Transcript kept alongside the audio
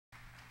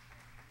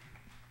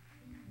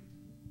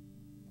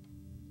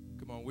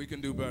on, we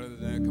can do better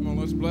than that. Come on,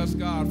 let's bless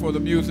God for the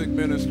music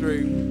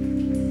ministry,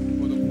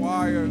 for the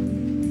choir.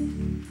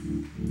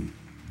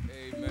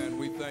 Amen.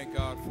 We thank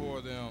God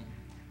for them.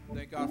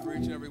 Thank God for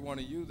each and every one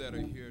of you that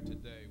are here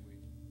today.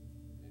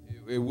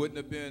 It wouldn't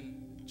have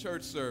been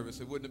church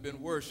service, it wouldn't have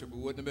been worship, it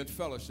wouldn't have been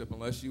fellowship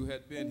unless you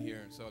had been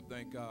here. And so I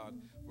thank God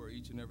for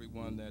each and every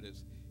one that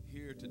is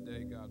here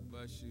today. God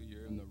bless you.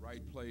 You're in the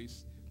right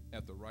place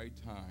at the right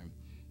time.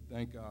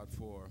 Thank God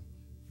for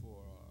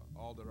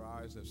all that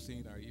our eyes have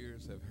seen, our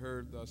ears have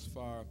heard thus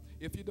far.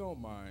 If you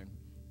don't mind,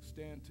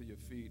 stand to your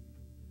feet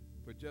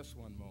for just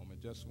one moment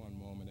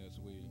as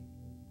we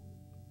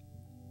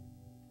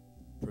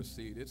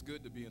proceed. It's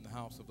good to be in the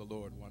house of the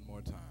Lord one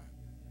more time.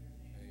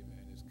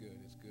 Amen. It's good.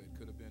 It's good.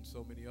 Could have been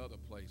so many other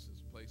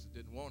places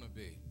didn't want to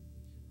be,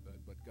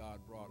 but God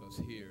brought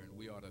us here, and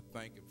we ought to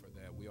thank him for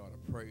that. We ought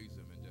to praise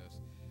him and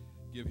just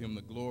give him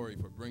the glory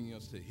for bringing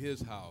us to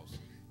his house,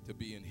 to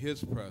be in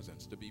his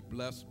presence, to be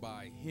blessed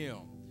by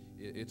him.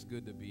 It's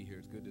good to be here.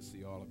 It's good to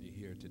see all of you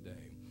here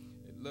today.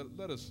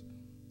 Let us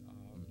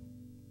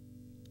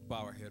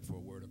bow our head for a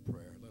word of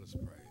prayer. Let us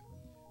pray.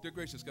 Dear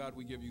gracious God,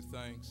 we give you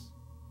thanks.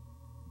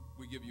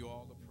 We give you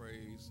all the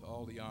praise,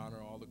 all the honor,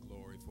 all the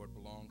glory, for it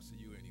belongs to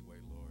you anyway,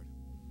 Lord.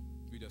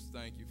 We just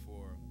thank you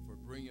for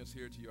bringing us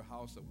here to your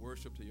house of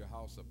worship, to your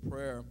house of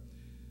prayer.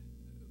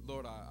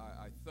 Lord,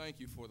 I thank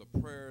you for the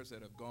prayers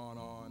that have gone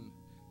on,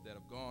 that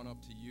have gone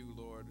up to you,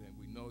 Lord, and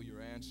we know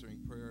you're answering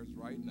prayers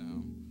right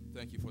now.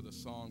 Thank you for the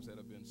songs that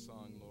have been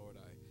sung, Lord.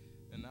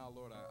 And now,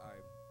 Lord,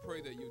 I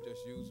pray that you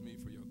just use me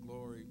for your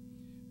glory.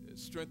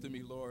 Strengthen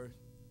me, Lord.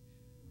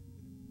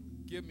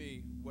 Give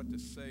me what to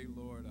say,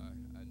 Lord.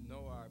 I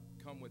know I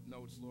come with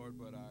notes, Lord,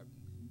 but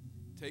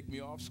take me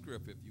off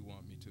script if you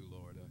want me to,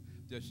 Lord.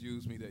 Just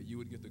use me that you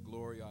would get the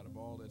glory out of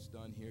all that's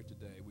done here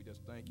today. We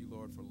just thank you,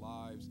 Lord, for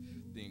lives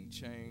being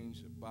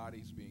changed,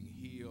 bodies being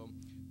healed,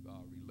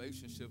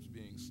 relationships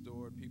being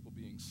stored, people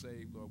being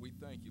saved. Lord, we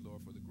thank you,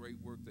 Lord, for the great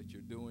work that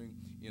you're doing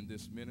in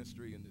this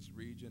ministry, in this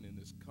region, in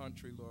this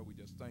country. Lord, we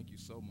just thank you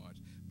so much.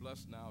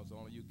 Bless now as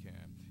only you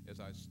can. As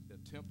I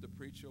attempt to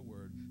preach your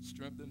word,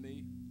 strengthen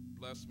me,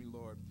 bless me,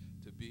 Lord,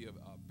 to be a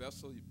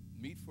vessel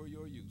meet for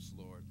your use,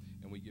 Lord,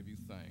 and we give you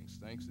thanks.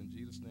 Thanks in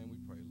Jesus' name we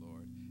pray,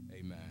 Lord.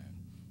 Amen.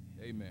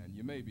 Amen.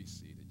 You may be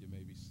seated. You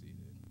may be seated.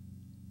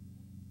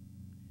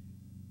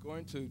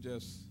 Going to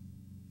just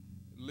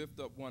lift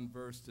up one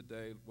verse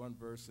today, one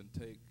verse, and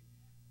take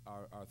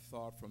our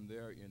thought from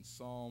there in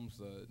Psalms,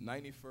 the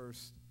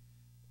 91st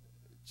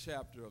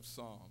chapter of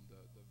Psalm,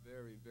 the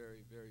very, very,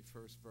 very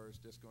first verse.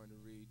 Just going to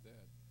read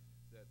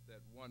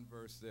that one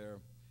verse there.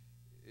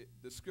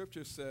 The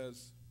scripture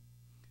says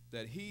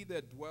that he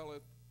that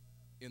dwelleth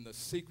in the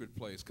secret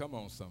place, come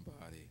on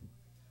somebody,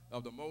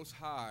 of the Most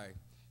High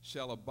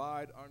shall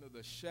abide under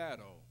the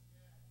shadow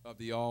of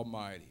the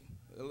Almighty.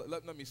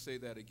 Let me say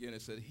that again.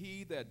 It said,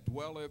 he that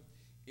dwelleth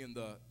in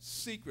the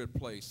secret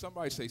place,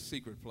 somebody say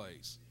secret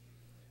place,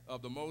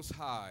 of the Most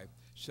High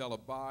shall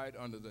abide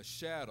under the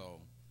shadow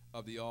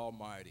of the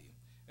Almighty.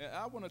 And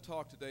I want to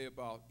talk today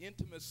about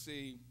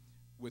intimacy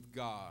with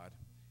God.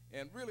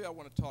 And really I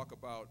want to talk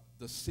about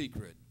the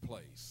secret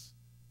place.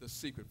 The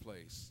secret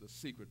place, the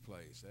secret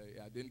place.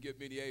 I didn't get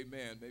many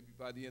amen. Maybe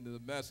by the end of the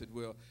message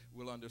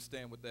we'll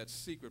understand what that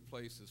secret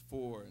place is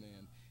for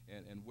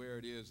and where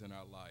it is in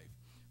our life.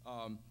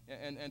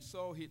 And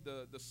so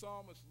the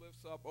psalmist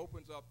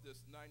opens up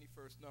this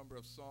 91st number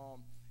of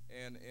Psalm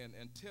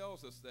and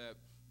tells us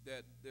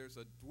that there's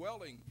a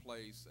dwelling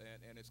place,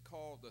 and it's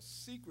called the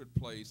secret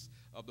place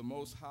of the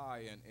Most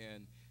High,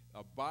 and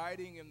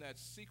abiding in that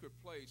secret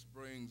place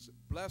brings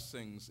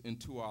blessings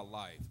into our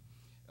life.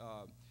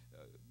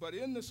 But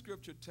in the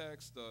scripture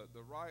text,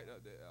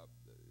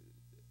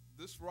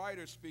 this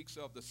writer speaks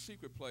of the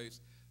secret place,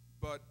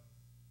 but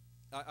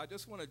I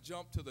just want to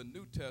jump to the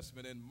New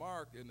Testament. In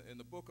Mark, in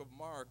the book of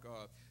Mark,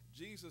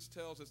 Jesus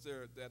tells us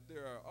that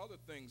there are other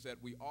things that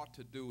we ought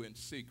to do in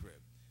secret.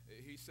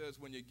 He says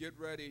when you get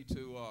ready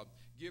to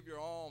give your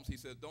alms, he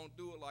says don't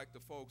do it like the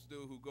folks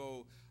do who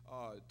go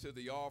to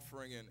the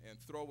offering and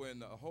throw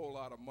in a whole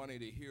lot of money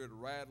to hear it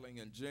rattling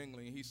and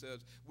jingling. He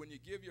says when you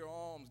give your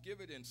alms, give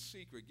it in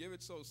secret. Give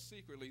it so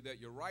secretly that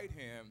your right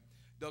hand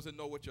doesn't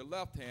know what your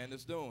left hand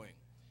is doing.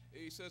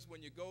 He says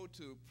when you go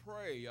to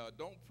pray,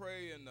 don't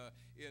pray in the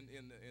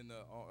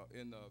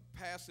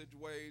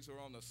passageways or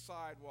on the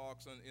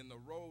sidewalks and in the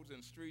roads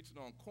and streets and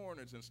on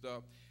corners and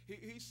stuff.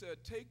 He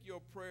said take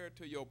your prayer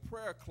to your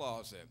prayer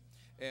closet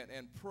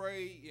and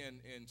pray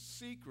in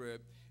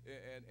secret,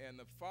 and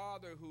the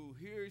Father who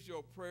hears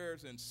your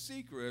prayers in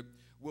secret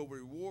will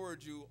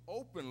reward you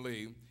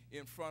openly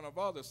in front of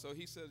others. So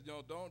he says,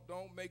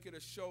 don't make it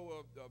a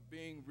show of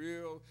being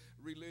real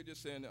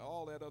religious and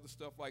all that other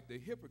stuff like the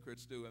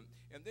hypocrites do.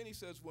 And then he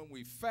says when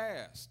we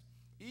fast,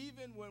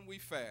 even when we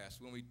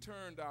fast, when we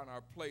turn down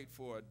our plate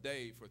for a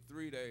day, for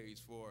 3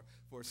 days, for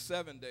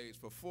 7 days,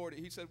 for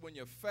 40, he said when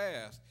you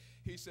fast,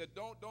 he said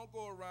don't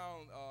go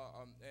around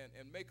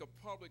and make a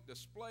public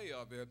display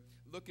of it,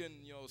 looking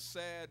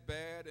sad,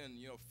 bad, and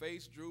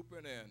face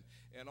drooping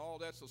and all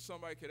that, so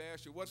somebody could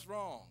ask you what's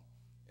wrong.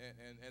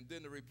 And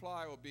then the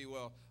reply will be,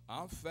 well,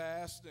 I'm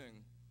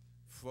fasting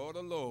for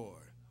the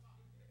Lord.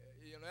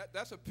 You know,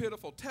 that's a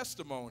pitiful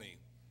testimony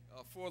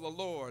for the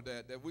Lord,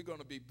 that we're going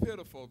to be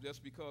pitiful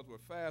just because we're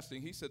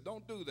fasting. He said,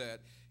 don't do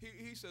that.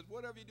 He says,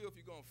 whatever you do, if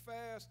you're going to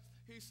fast,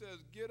 he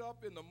says, get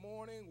up in the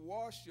morning,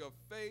 wash your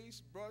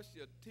face, brush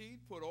your teeth,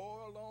 put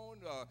oil on,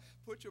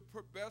 put your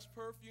best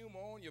perfume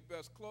on, your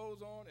best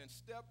clothes on, and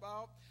step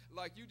out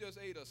like you just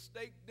ate a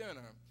steak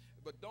dinner.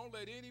 But don't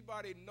let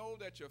anybody know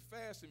that you're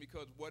fasting,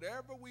 because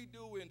whatever we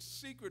do in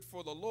secret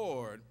for the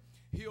Lord,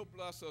 he'll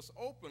bless us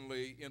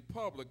openly in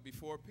public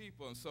before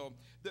people. And so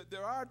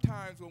there are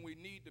times when we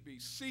need to be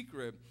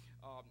secret,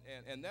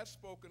 and that's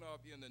spoken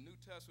of in the New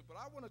Testament. But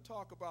I want to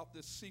talk about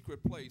this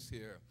secret place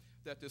here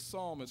that the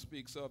psalmist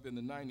speaks of in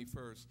the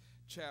 91st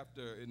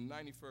chapter, in the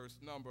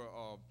 91st number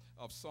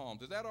of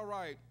Psalms. Is that all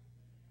right?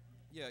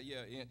 Yeah.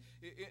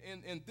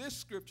 In this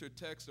scripture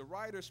text, the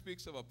writer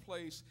speaks of a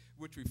place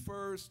which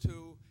refers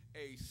to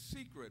a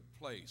secret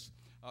place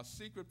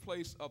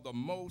of the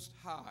Most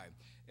High.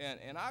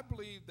 And I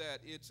believe that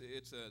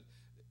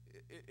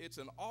it's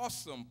an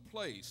awesome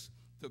place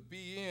to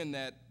be in,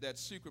 that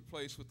secret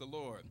place with the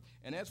Lord.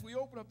 And as we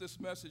open up this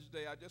message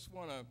today, I just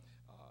want to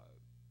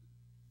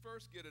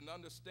first get an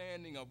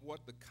understanding of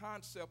what the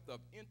concept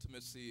of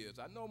intimacy is.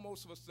 I know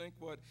most of us think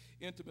what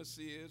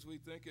intimacy is. We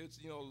think it's,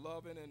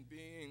 loving and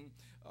being,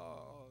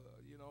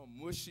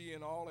 mushy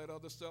and all that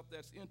other stuff.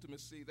 That's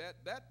intimacy.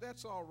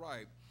 That's all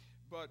right.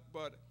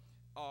 But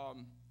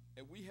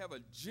and we have a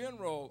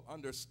general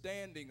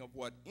understanding of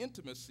what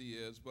intimacy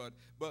is, but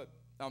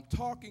I'm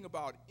talking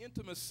about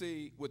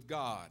intimacy with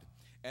God.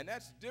 And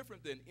that's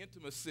different than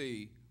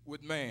intimacy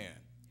with man,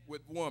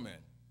 with woman.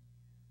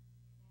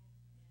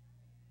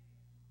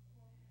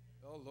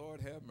 Oh,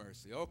 Lord have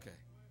mercy. Okay.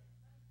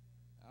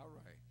 All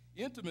right.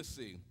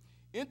 Intimacy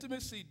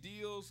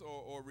deals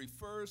or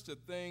refers to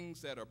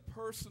things that are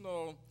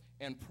personal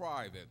and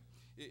private.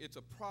 It's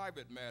a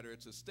private matter.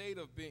 It's a state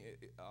of being,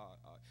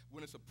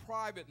 when it's a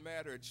private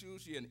matter, it's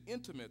usually an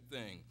intimate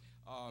thing.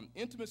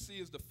 Intimacy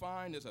is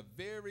defined as a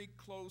very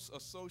close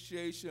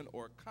association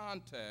or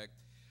contact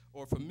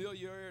or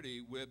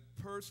familiarity with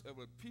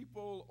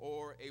people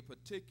or a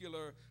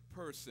particular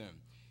person.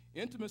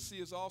 Intimacy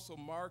is also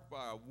marked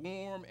by a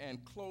warm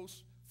and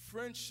close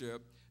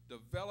friendship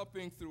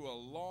developing through a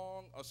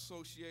long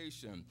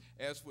association,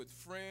 as with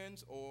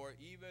friends or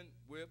even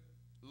with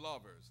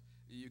lovers.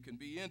 You can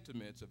be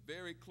intimate. It's a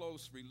very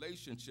close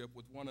relationship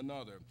with one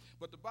another.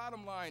 But the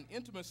bottom line,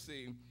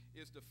 intimacy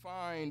is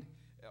defined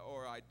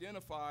or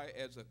identified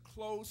as a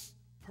close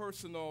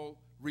personal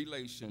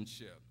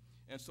relationship.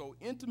 And so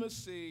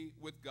intimacy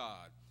with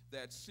God,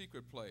 that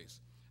secret place.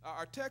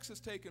 Our text is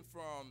taken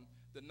from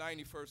the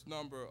 91st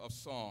number of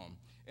Psalm.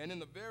 And in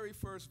the very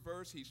first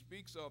verse, he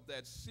speaks of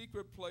that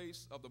secret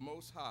place of the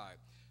Most High.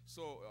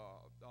 So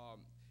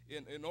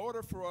in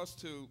order for us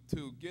to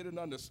get an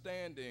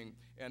understanding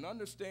and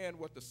understand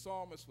what the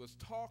psalmist was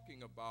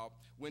talking about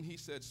when he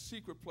said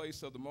secret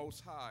place of the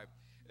Most High,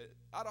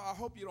 I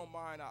hope you don't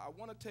mind. I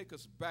want to take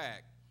us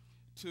back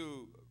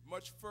to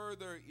much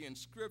further in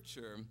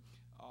Scripture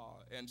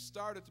and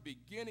start at the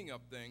beginning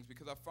of things,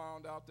 because I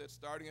found out that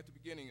starting at the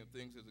beginning of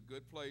things is a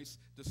good place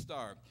to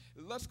start.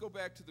 Let's go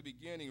back to the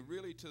beginning,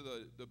 really to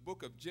the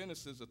book of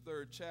Genesis, the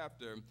 3rd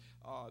chapter,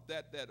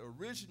 that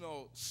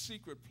original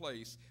secret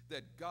place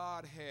that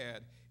God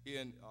had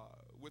in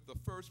with the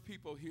first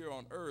people here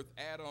on earth,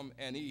 Adam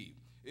and Eve.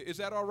 Is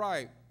that all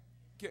right?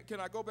 Can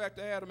I go back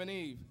to Adam and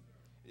Eve?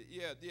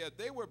 Yeah,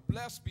 they were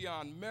blessed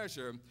beyond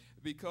measure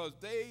because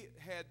they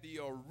had the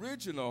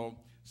original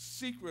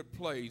secret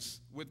place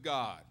with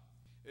God.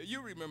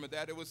 You remember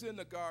that. It was in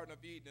the Garden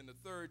of Eden in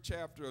the 3rd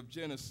chapter of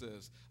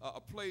Genesis,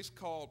 a place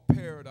called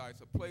paradise,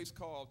 a place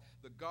called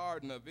the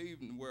Garden of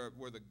Eden,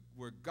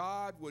 where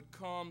God would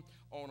come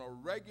on a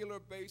regular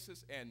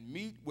basis and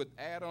meet with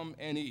Adam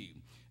and Eve.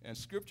 And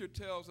Scripture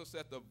tells us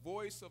that the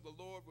voice of the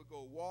Lord would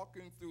go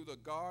walking through the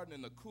garden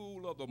in the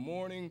cool of the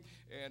morning,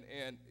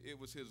 and it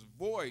was his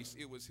voice,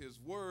 it was his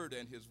word,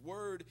 and his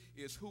word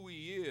is who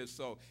he is.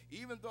 So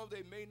even though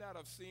they may not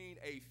have seen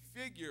a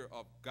figure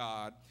of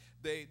God,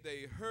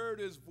 they heard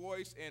his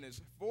voice, and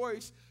his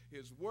voice,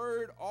 his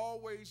word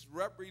always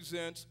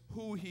represents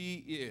who he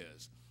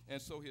is. And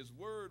so his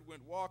word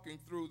went walking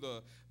through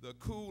the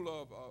cool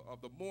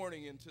of the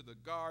morning into the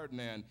garden,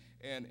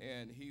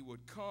 and he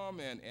would come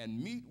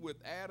and meet with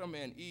Adam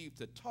and Eve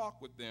to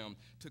talk with them,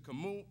 to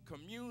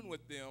commune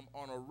with them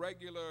on a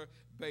regular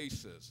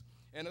basis.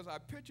 And as I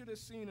picture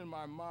this scene in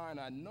my mind,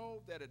 I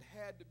know that it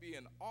had to be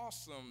an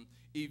awesome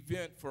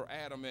event for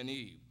Adam and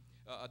Eve,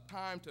 a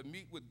time to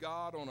meet with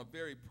God on a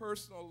very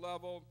personal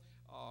level,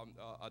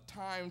 a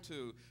time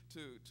to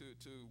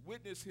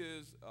witness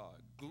his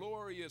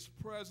glorious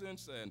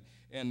presence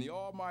and the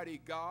Almighty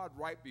God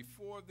right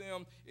before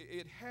them.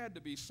 It had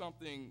to be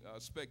something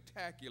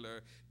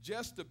spectacular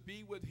just to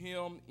be with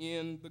him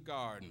in the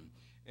garden.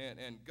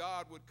 And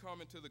God would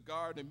come into the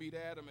garden and meet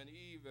Adam and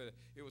Eve.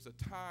 It was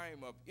a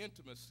time of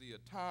intimacy,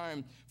 a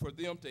time for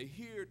them to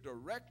hear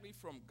directly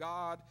from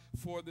God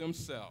for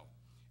themselves.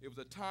 It was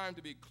a time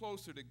to be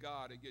closer to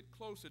God and get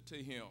closer to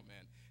him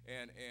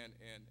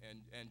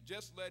and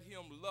just let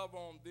him love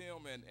on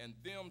them and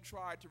them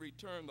try to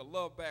return the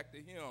love back to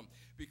him.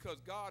 Because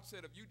God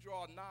said, if you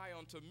draw nigh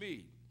unto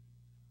me,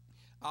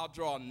 I'll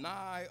draw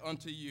nigh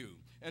unto you.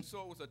 And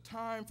so it was a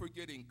time for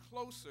getting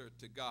closer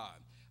to God,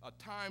 a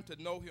time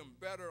to know him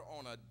better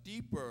on a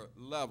deeper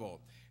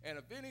level. And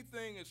if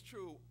anything is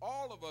true,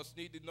 all of us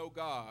need to know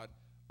God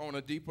on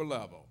a deeper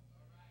level.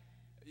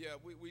 Yeah,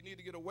 we need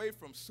to get away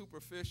from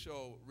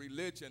superficial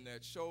religion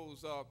that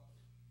shows up.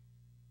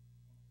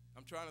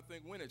 I'm trying to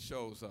think when it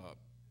shows up.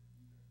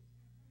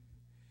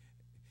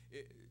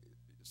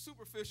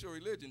 Superficial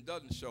religion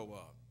doesn't show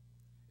up.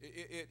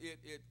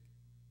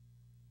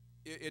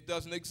 It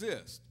doesn't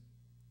exist.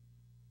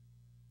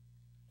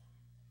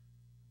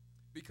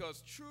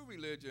 Because true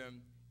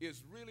religion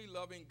is really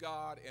loving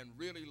God and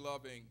really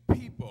loving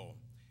people.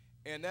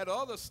 And that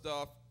other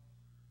stuff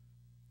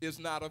is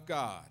not of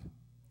God.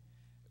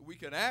 We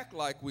can act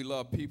like we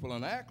love people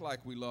and act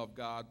like we love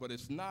God, but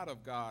it's not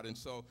of God. And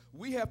so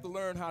we have to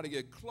learn how to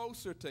get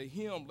closer to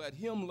him, let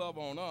him love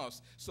on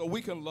us so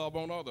we can love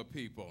on other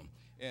people.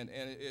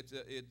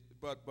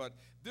 But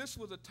this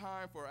was a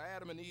time for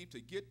Adam and Eve to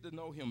get to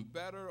know him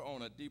better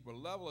on a deeper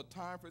level, a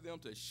time for them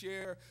to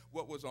share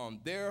what was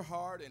on their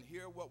heart and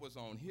hear what was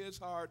on his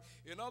heart.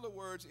 In other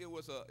words, it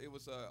was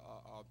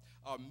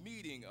a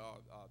meeting,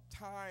 a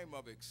time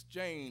of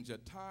exchange, a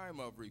time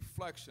of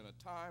reflection,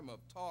 a time of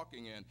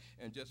talking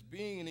and just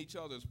being in each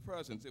other's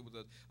presence. It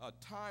was a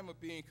time of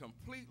being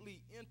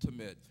completely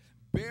intimate,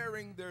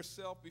 bearing their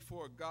self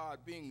before God,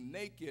 being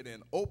naked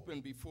and open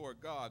before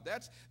God.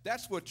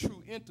 That's what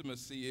true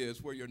intimacy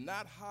is, where you're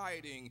not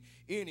hiding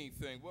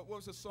anything. What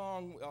was the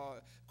song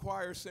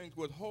choir sings?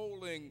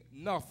 Withholding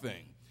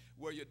nothing,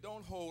 where you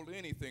don't hold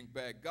anything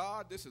back.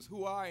 God, this is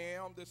who I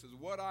am. This is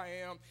what I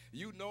am.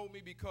 You know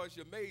me because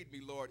you made me,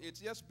 Lord. It's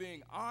just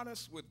being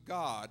honest with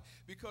God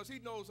because he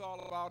knows all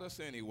about us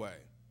anyway.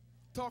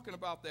 Talking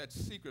about that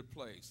secret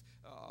place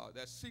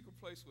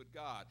with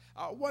God.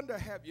 I wonder,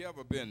 have you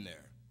ever been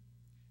there?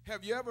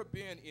 Have you ever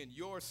been in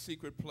your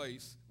secret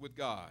place with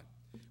God?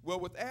 Well,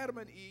 with Adam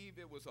and Eve,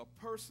 it was a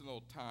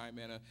personal time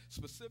and a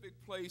specific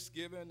place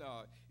given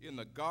in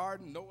the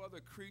garden. No other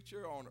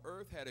creature on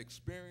earth had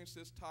experienced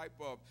this type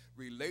of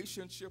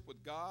relationship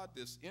with God,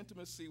 this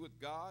intimacy with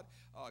God.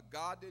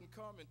 God didn't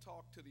come and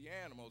talk to the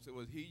animals.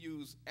 He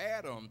used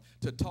Adam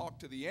to talk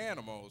to the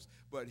animals,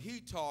 but he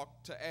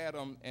talked to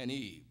Adam and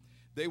Eve.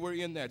 They were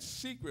in that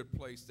secret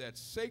place, that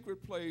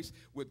sacred place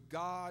with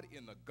God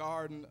in the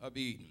Garden of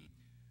Eden.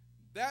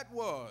 That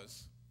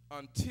was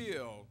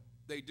until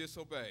they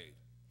disobeyed,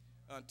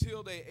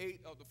 until they ate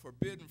of the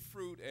forbidden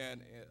fruit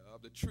and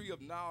of the tree of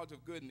knowledge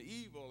of good and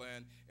evil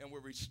and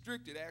were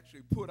restricted,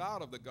 actually put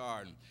out of the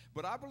garden.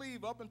 But I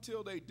believe up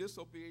until they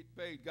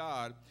disobeyed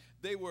God,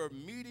 they were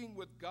meeting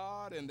with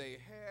God and they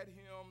had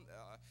him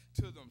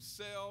to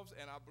themselves,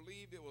 and I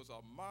believe it was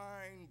a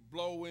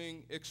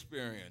mind-blowing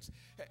experience.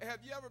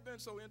 Have you ever been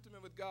so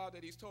intimate with God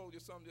that he's told you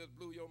something that just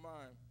blew your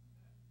mind?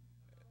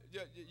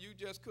 You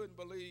just couldn't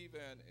believe,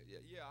 and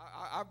yeah,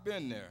 I've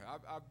been there.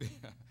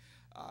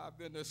 I've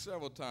been there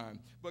several times.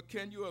 But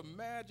can you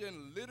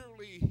imagine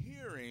literally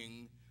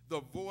hearing the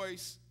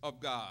voice of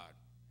God?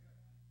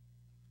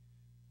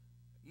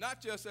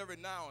 Not just every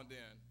now and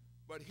then,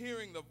 but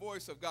hearing the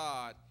voice of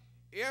God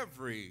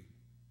every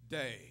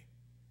day.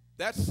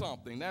 That's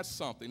something.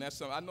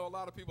 I know a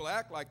lot of people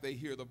act like they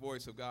hear the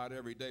voice of God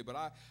every day, but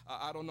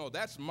I don't know.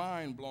 That's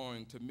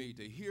mind-blowing to me,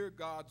 to hear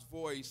God's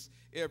voice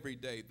every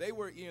day. They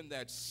were in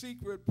that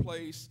secret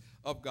place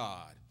of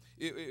God.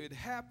 It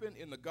happened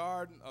in the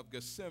Garden of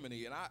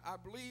Gethsemane, and I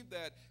believe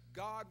that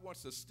God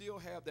wants to still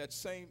have that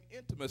same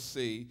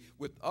intimacy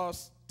with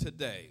us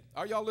today.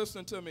 Are y'all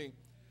listening to me?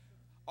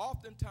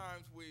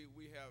 Oftentimes we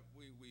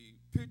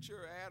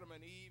picture Adam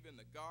and Eve in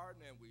the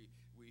garden, and we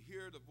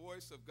hear the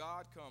voice of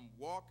God come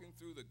walking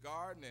through the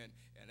garden,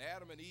 and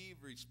Adam and Eve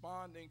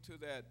responding to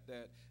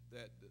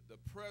the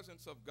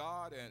presence of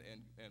God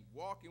and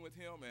walking with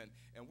him,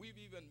 and we've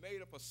even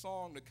made up a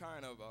song to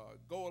kind of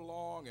go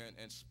along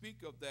and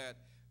speak of that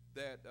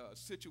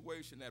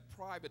situation, that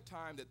private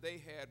time that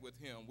they had with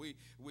him. We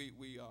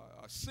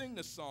sing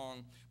the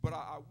song, but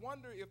I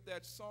wonder if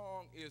that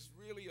song is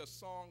really a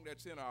song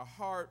that's in our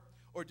heart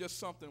or just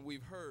something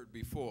we've heard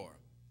before.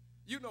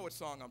 You know what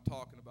song I'm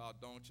talking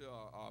about, don't you?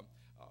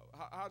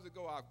 How's it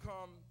go? I've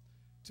come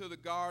to the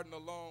garden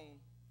alone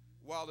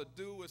while the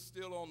dew is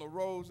still on the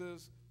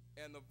roses,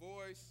 and the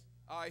voice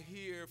I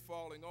hear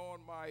falling on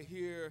my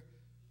ear,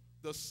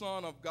 the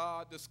Son of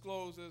God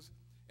discloses,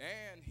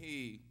 and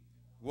he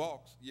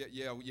walks,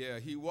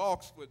 he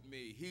walks with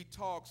me, he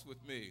talks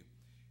with me,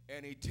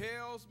 and he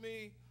tells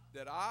me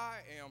that I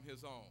am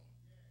his own.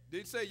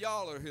 Didn't say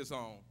y'all are his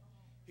own.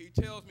 He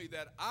tells me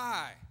that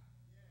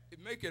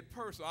make it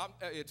personal.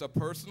 It's a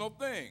personal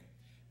thing.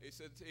 It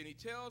says, and he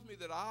tells me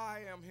that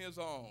I am his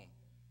own.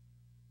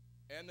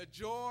 And the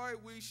joy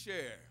we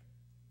share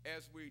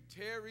as we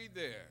tarry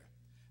there,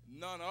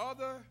 none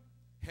other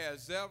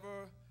has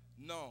ever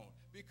known.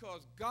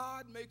 because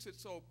God makes it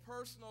so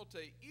personal to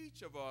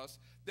each of us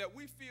that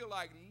we feel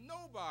like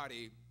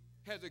nobody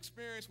has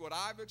experienced what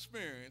I've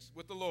experienced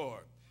with the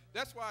Lord.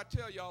 That's why I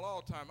tell y'all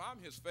all the time,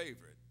 I'm his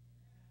favorite.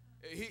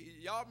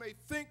 Y'all may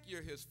think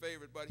you're his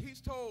favorite, but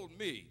he's told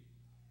me,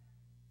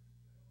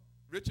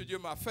 Richard, you're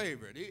my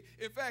favorite.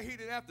 In fact, he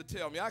didn't have to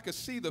tell me. I could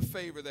see the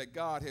favor that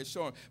God has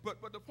shown.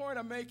 But the point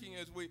I'm making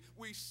is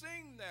we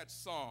sing that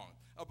song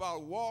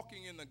about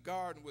walking in the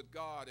garden with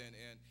God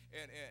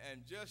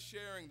and just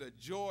sharing the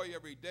joy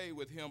every day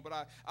with him.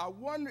 But I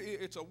wonder,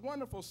 it's a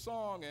wonderful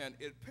song, and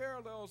it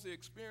parallels the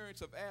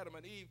experience of Adam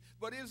and Eve.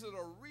 But is it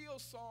a real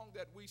song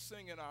that we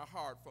sing in our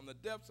heart, from the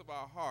depths of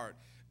our heart,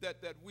 that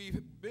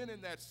we've been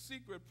in that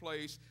secret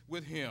place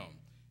with him?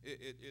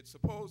 It's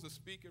supposed to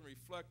speak and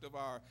reflect of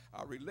our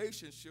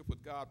relationship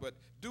with God, but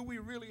do we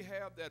really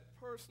have that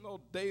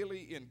personal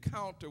daily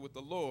encounter with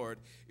the Lord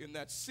in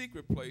that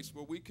secret place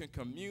where we can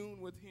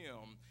commune with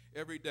him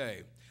every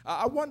day?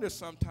 I wonder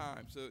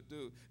sometimes,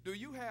 do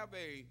you have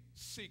a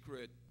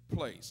secret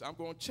place? I'm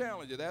going to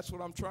challenge you. That's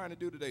what I'm trying to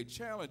do today,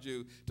 challenge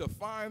you to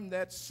find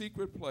that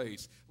secret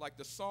place, like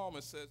the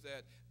psalmist says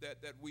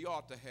that we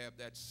ought to have,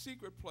 that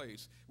secret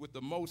place with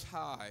the Most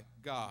High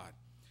God.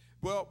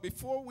 Well,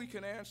 before we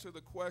can answer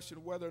the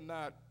question whether or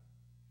not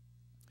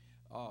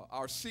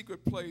our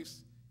secret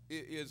place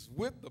is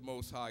with the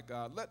Most High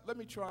God, let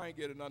me try and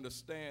get an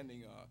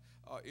understanding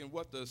in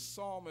what the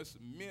psalmist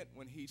meant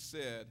when he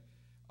said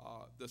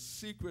the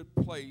secret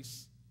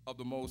place of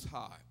the Most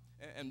High.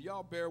 And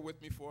y'all bear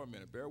with me for a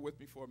minute. Bear with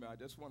me for a minute. I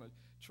just want to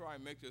try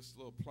and make this a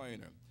little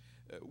plainer.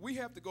 We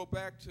have to go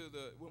back to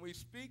when we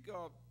speak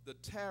of the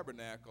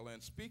tabernacle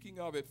and speaking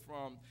of it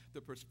from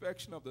the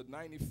perspective of the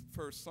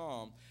 91st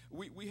Psalm,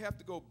 we have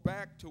to go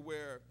back to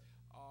where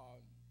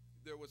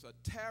there was a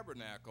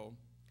tabernacle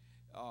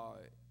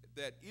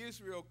that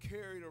Israel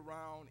carried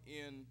around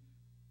in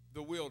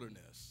the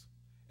wilderness.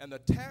 And the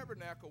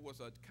tabernacle was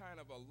a kind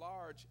of a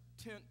large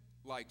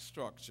tent-like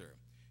structure.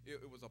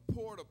 It was a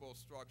portable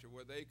structure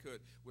where they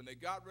could, when they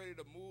got ready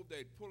to move,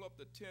 they'd pull up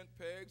the tent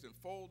pegs and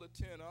fold the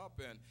tent up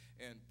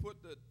and put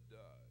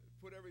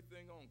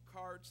everything on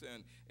carts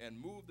and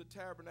move the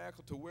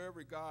tabernacle to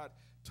wherever God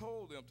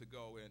told them to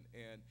go.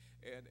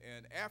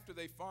 And after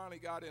they finally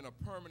got in a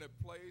permanent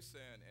place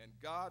and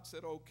God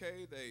said,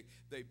 okay,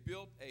 they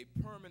built a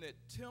permanent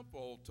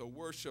temple to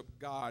worship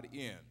God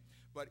in.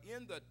 But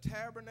in the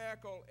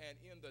tabernacle and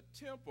in the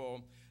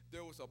temple,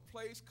 there was a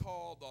place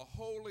called the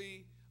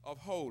Holy of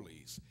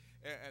Holies.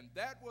 And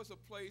that was a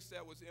place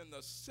that was in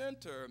the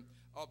center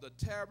of the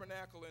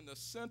tabernacle, in the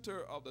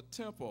center of the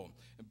temple.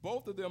 And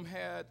both of them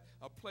had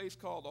a place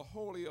called the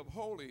Holy of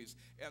Holies.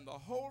 And the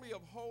Holy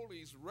of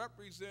Holies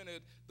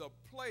represented the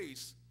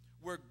place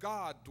where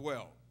God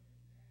dwelt.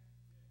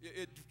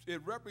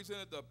 It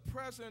represented the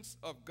presence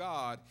of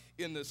God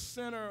in the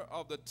center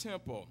of the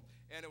temple.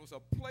 And it was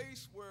a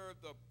place where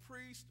the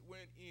priest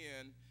went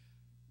in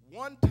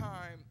one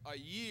time a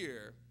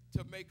year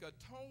to make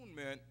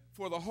atonement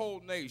for the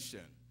whole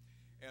nation.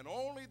 And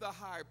only the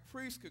high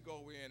priest could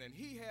go in, and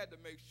he had to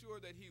make sure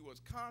that he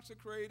was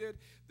consecrated,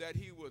 that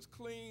he was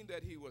clean,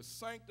 that he was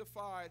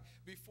sanctified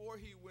before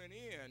he went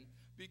in,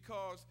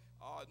 because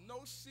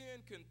no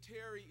sin can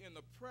tarry in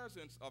the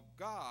presence of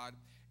God.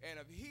 And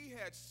if he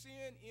had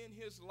sin in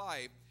his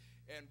life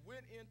and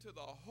went into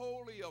the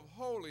Holy of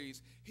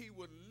Holies, he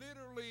would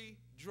literally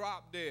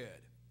drop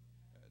dead.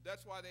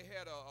 That's why they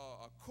had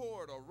a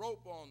cord, a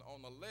rope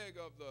on the leg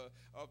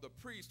of the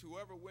priest,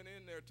 whoever went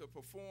in there to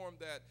perform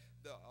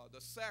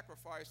the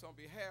sacrifice on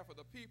behalf of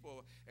the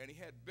people. And he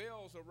had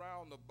bells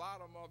around the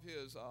bottom of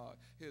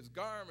his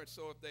garment,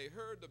 so if they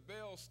heard the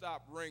bell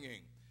stop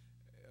ringing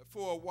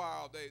for a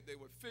while, they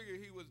would figure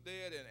he was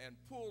dead and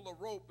pull the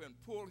rope and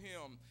pull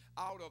him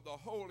out of the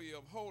Holy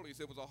of Holies.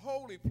 It was a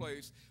holy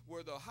place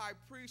where the high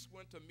priest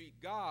went to meet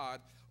God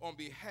on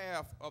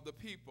behalf of the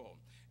people.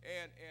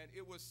 And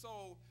it was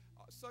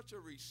such a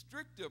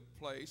restrictive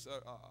place,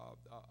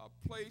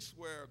 a place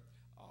where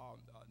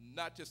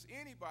not just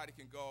anybody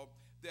can go,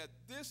 that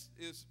this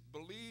is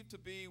believed to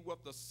be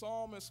what the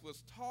psalmist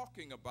was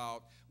talking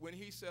about when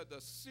he said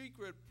the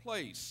secret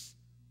place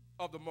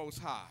of the Most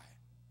High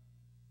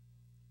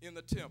in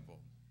the temple,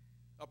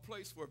 a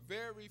place where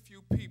very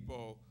few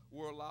people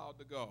were allowed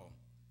to go.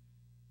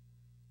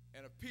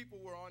 And if people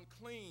were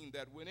unclean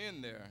that went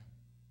in there,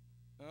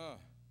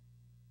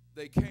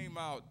 they came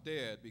out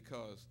dead,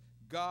 because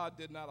God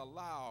did not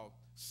allow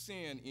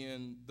sin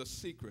in the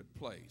secret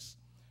place.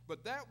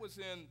 But that was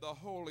in the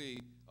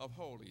Holy of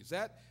Holies.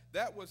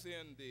 That was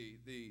in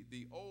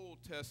the Old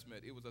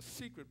Testament. It was a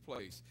secret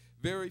place.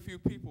 Very few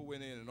people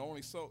went in, and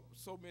only so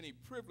many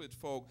privileged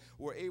folk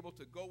were able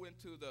to go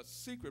into the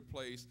secret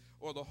place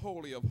or the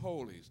Holy of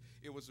Holies.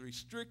 It was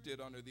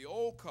restricted under the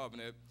Old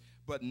Covenant,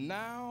 but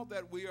now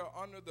that we are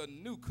under the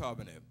New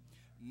Covenant,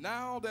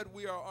 now that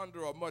we are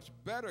under a much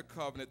better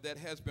covenant that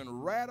has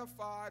been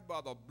ratified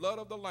by the blood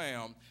of the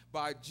Lamb,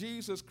 by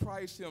Jesus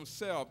Christ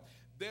himself,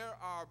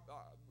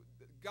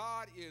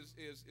 God is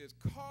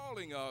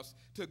calling us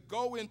to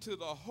go into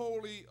the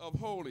Holy of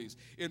Holies.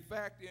 In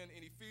fact, in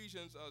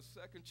Ephesians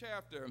 2nd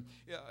chapter,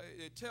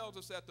 it tells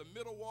us that the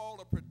middle wall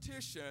of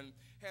partition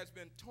has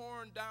been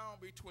torn down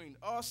between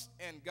us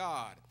and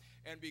God.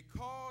 And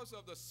because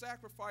of the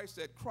sacrifice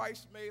that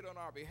Christ made on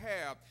our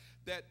behalf,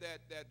 that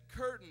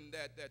curtain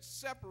that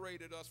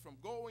separated us from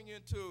going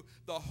into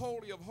the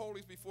Holy of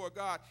Holies before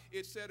God,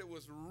 it said it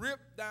was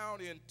ripped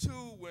down in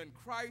two when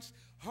Christ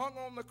hung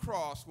on the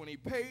cross, when he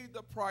paid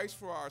the price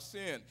for our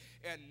sin.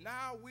 And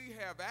now we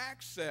have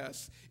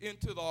access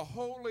into the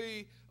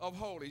Holy of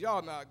Holies.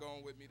 Y'all not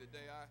going with me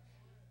today.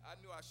 I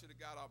knew I should have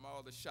got out my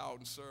other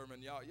shouting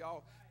sermon.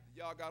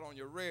 Y'all got on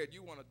your red.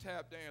 You want to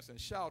tap dance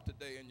and shout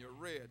today in your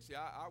red. See,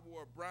 I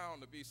wore brown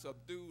to be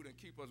subdued and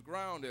keep us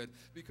grounded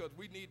because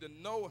we need to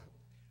know.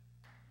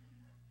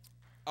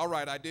 All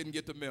right, I didn't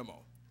get the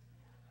memo.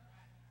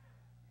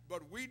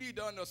 But we need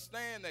to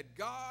understand that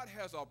God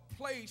has a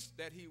place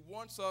that he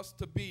wants us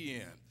to be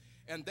in,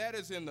 and that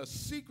is in the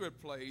secret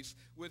place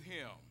with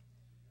him.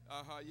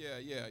 And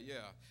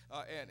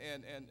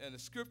the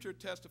scripture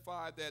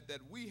testified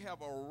that we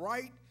have a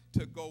right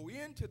to go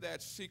into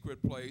that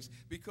secret place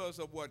because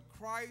of what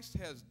Christ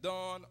has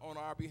done on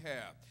our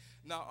behalf.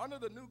 Now, under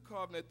the new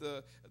covenant,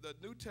 the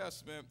New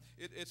Testament,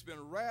 it's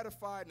been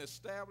ratified and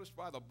established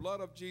by the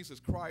blood of Jesus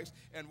Christ,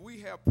 and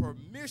we have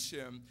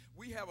permission.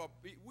 We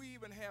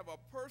even have a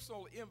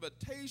personal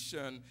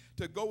invitation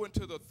to go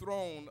into the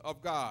throne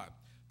of God.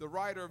 The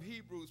writer of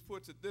Hebrews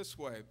puts it this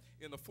way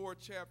in the 4th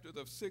chapter,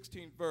 the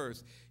 16th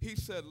verse. He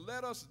said,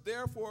 "Let us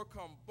therefore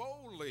come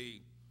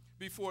boldly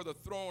before the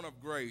throne of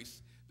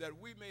grace, that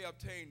we may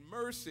obtain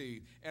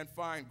mercy and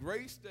find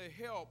grace to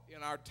help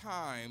in our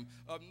time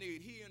of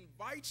need." He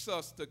invites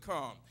us to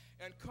come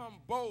and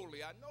come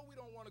boldly. I know we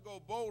don't want to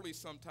go boldly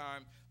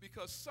sometimes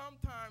because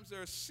sometimes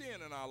there's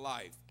sin in our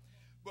life.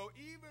 But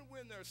even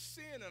when there's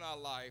sin in our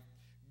life,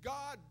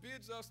 God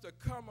bids us to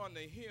come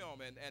unto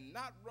him and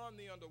not run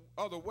the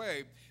other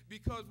way,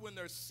 because when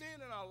there's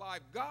sin in our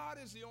life, God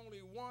is the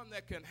only one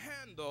that can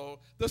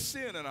handle the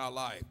sin in our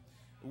life.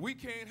 We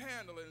can't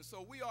handle it, and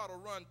so we ought to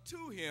run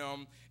to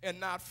him and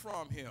not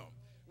from him.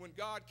 When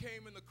God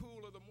came in the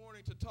cool of the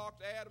morning to talk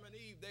to Adam and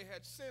Eve, they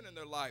had sin in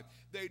their life.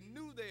 They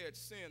knew they had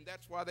sinned.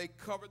 That's why they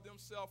covered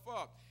themselves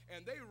up,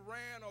 and they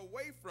ran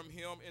away from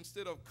him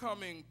instead of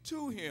coming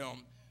to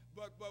him.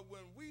 But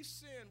when we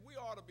sin, we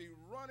ought to be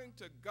running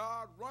to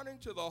God, running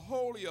to the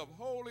Holy of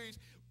Holies,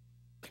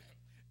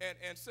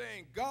 and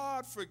saying,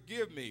 "God,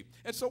 forgive me."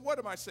 And so what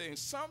am I saying?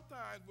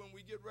 Sometimes when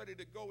we get ready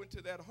to go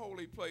into that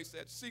holy place,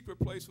 that secret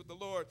place with the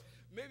Lord,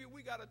 maybe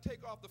we got to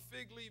take off the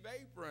fig leaf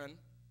apron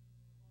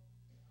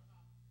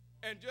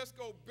and just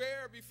go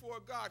bare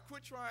before God.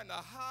 Quit trying to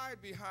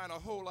hide behind a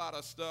whole lot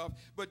of stuff,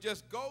 but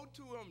just go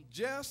to him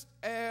just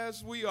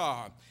as we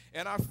are.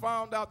 And I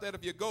found out that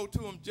if you go to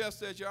him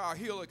just as you are,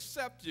 he'll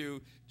accept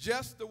you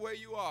just the way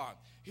you are.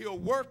 He'll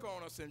work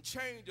on us and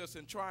change us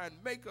and try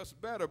and make us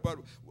better. But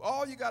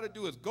all you got to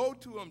do is go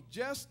to him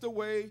just the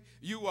way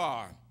you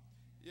are.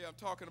 Yeah, I'm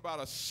talking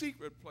about a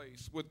secret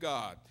place with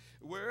God.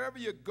 Wherever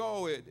you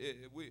go,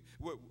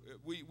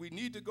 we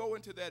need to go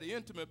into that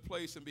intimate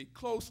place and be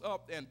close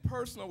up and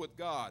personal with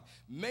God.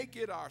 Make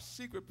it our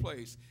secret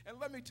place. And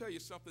let me tell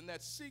you something,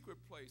 that secret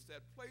place,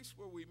 that place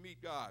where we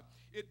meet God,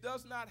 it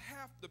does not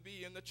have to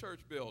be in the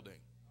church building.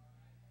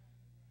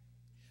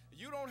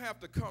 You don't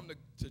have to come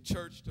to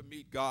church to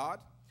meet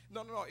God.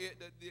 No.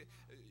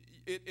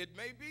 It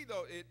may be,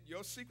 though,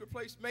 your secret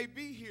place may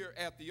be here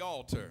at the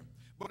altar.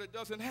 But it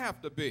doesn't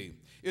have to be.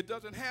 It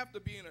doesn't have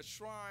to be in a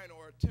shrine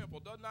or a temple.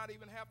 It does not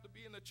even have to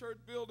be in the church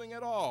building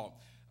at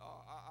all.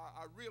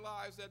 I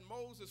realized that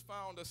Moses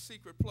found a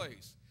secret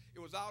place. It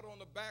was out on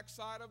the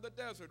backside of the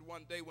desert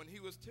one day when he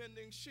was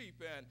tending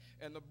sheep,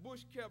 and the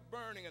bush kept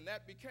burning, and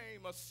that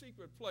became a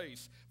secret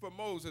place for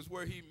Moses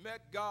where he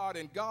met God,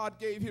 and God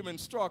gave him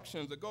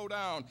instructions to go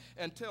down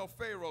and tell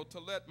Pharaoh to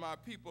let my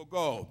people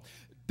go.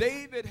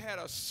 David had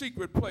a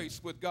secret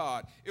place with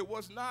God. It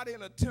was not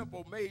in a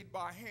temple made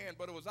by hand,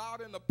 but it was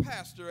out in the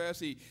pasture as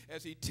he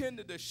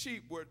tended the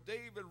sheep, where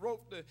David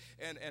wrote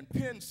and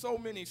penned so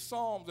many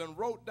psalms and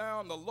wrote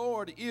down, "The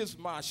Lord is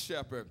my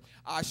shepherd,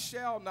 I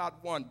shall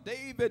not want."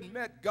 David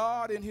met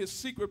God in his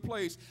secret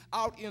place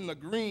out in the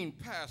green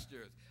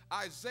pastures.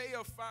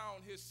 Isaiah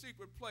found his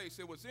secret place.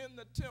 It was in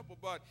the temple,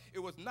 but it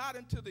was not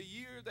until the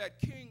year that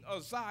King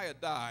Uzziah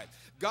died.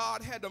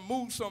 God had to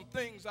move some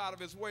things out of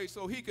his way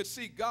so he could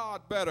see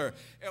God better.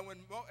 And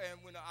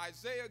when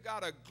Isaiah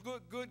got a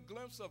good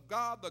glimpse of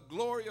God, the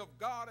glory of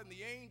God, and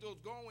the angels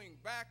going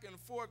back and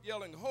forth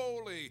yelling,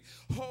 "Holy,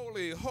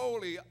 holy,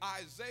 holy,"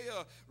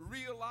 Isaiah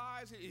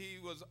realized he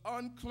was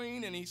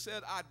unclean, and he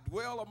said, "I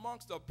dwell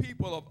amongst a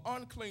people of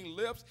unclean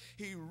lips."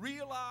 He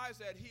realized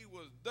that he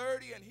was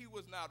dirty and he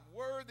was not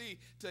worthy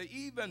to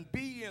even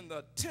be in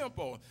the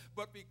temple,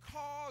 but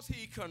because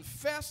he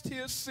confessed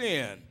his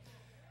sin,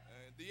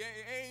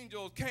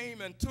 angels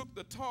came and took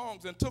the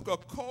tongs and took a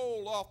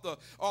coal off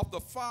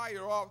the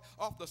fire,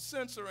 off the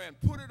censer, and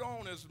put it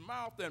on his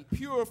mouth and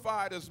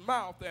purified his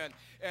mouth.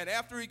 And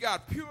after he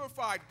got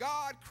purified,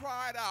 God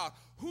cried out,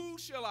 "Who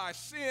shall I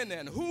send,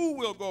 and who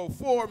will go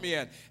for me?"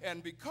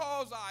 And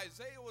because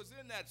Isaiah was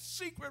in that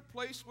secret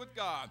place with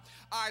God,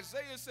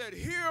 Isaiah said,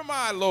 "Here,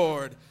 my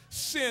Lord,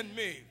 send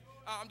me."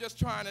 I'm just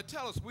trying to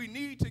tell us we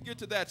need to get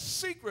to that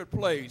secret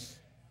place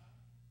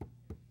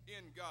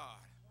in God.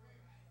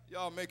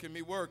 Y'all making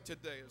me work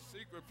today. A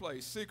secret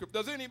place. Secret.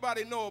 Does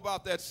anybody know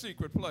about that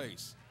secret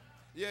place?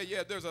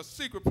 Yeah, there's a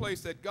secret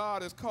place that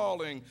God is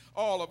calling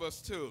all of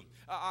us to.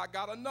 I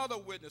got another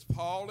witness,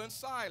 Paul and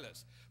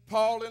Silas.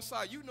 Paul and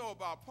Silas, you know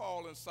about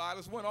Paul and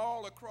Silas, went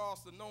all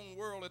across the known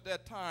world at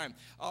that time,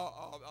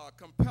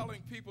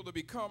 compelling people to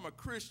become a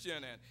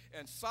Christian,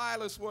 and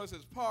Silas was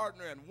his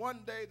partner, and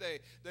one day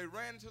they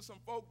ran into some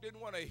folk, didn't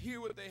want to hear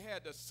what they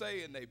had to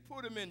say, and they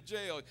put him in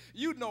jail.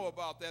 You know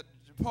about that,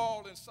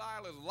 Paul and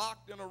Silas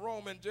locked in a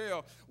Roman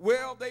jail.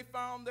 Well, they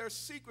found their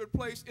secret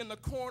place in the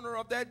corner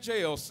of that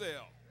jail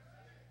cell.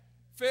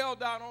 Fell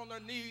down on their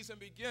knees and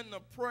began to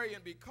pray,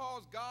 and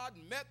because God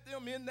met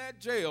them in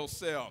that jail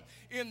cell,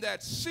 in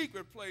that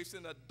secret place,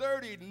 in a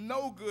dirty,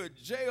 no-good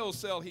jail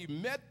cell, he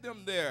met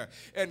them there,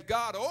 and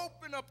God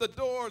opened up the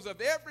doors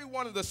of every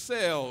one of the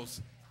cells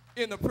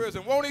in the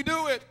prison. Won't he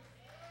do it?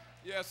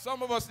 Yeah,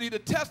 some of us need to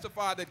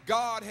testify that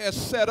God has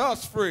set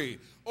us free,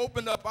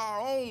 opened up our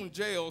own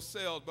jail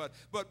cells. But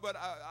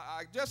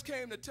I just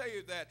came to tell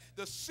you that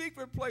the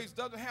secret place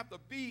doesn't have to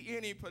be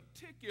any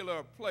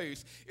particular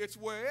place. It's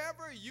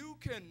wherever you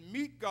can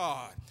meet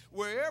God,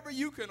 wherever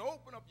you can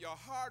open up your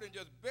heart and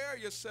just bare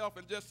yourself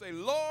and just say,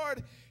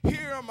 "Lord,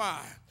 here am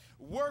I.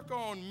 Work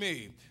on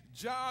me."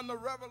 John the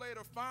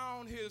Revelator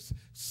found his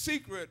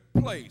secret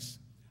place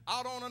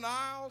out on an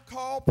isle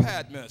called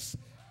Patmos.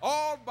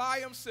 All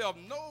by himself,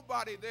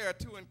 nobody there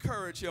to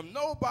encourage him,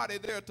 nobody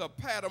there to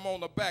pat him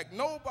on the back,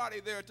 nobody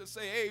there to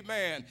say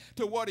amen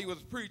to what he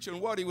was preaching,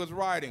 what he was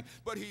writing.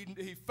 But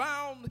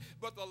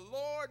but the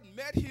Lord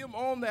met him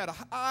on that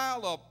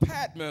Isle of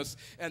Patmos,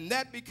 and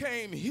that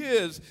became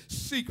his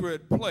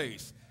secret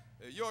place.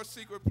 Your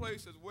secret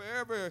place is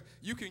wherever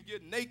you can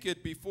get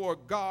naked before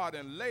God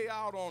and lay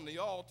out on the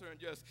altar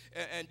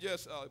and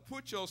just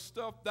put your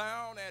stuff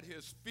down at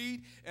his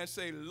feet and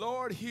say,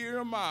 "Lord, here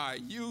am I.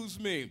 Use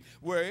me."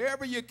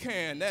 Wherever you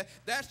can.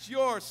 That's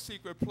your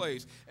secret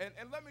place. And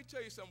let me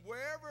tell you something.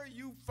 Wherever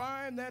you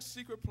find that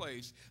secret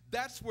place,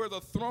 that's where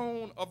the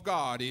throne of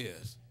God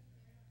is.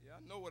 Yeah,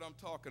 I know what I'm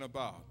talking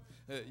about.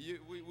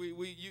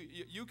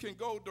 You can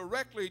go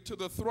directly to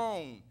the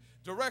throne,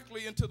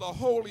 directly into the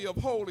Holy of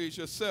Holies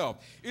yourself,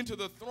 into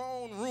the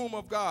throne room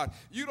of God.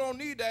 You don't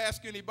need to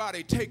ask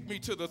anybody, "Take me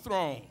to the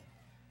throne.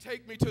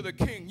 Take me to the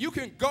King." You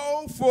can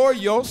go for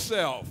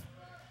yourself.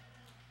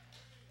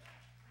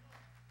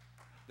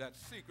 That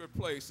secret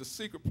place, the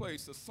secret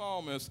place the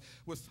psalmist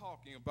was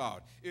talking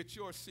about. It's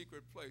your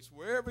secret place.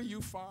 Wherever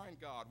you find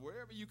God,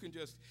 wherever you can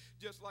just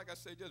like I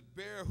said, just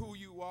bear who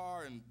you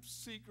are in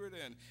secret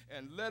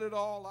and let it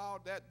all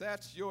out,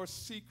 that's your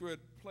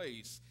secret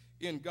place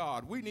in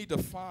God. We need to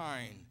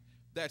find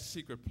that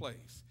secret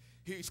place.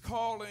 He's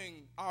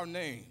calling our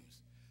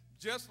names,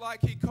 just like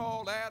he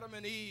called Adam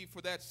and Eve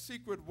for that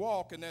secret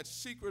walk and that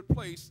secret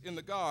place in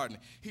the garden.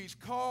 He's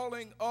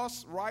calling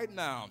us right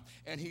now,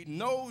 and he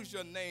knows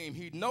your name.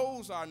 He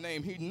knows our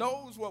name. He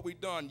knows what we've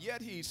done,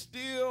 yet he's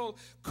still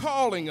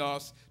calling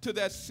us to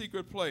that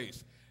secret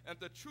place. And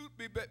the truth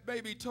may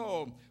be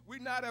told, we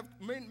may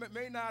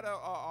not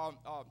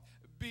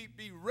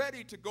be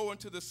ready to go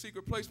into the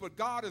secret place, but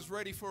God is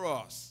ready for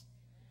us.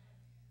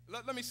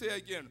 Let me say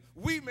it again.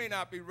 We may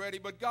not be ready,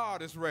 but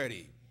God is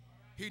ready.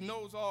 He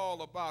knows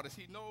all about us.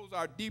 He knows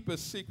our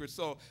deepest secrets.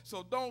 So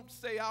don't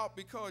stay out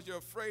because you're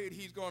afraid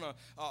he's going to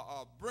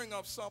bring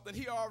up something.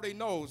 He already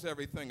knows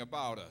everything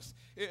about us.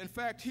 In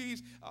fact,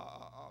 he's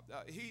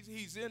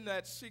in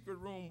that secret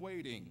room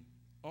waiting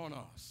on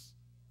us.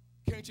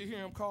 Can't you hear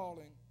him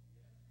calling?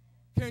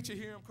 Can't you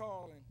hear him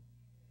calling?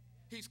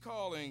 He's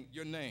calling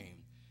your name.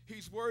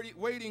 He's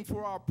waiting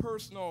for our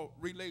personal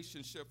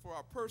relationship, for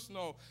our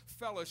personal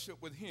fellowship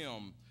with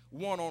him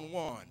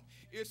one-on-one.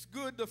 It's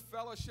good to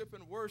fellowship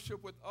and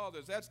worship with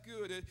others. That's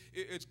good.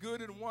 It's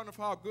good and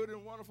wonderful. How good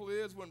and wonderful it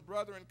is when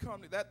brethren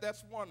come.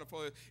 That's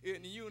wonderful.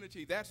 In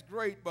unity, that's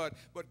great. But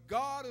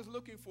God is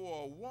looking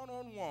for a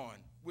one-on-one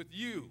with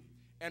you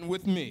and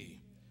with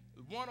me.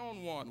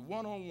 One-on-one,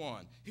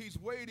 one-on-one. He's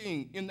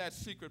waiting in that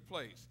secret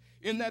place.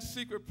 In that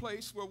secret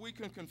place where we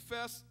can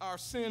confess our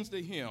sins to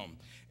him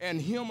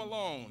and him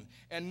alone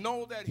and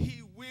know that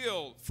he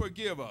will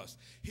forgive us.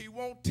 He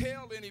won't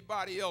tell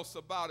anybody else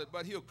about it,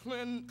 but he'll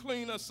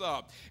clean us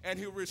up and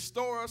he'll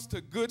restore us to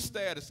good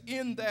status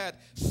in that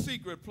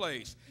secret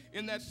place.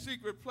 In that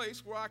secret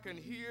place where I can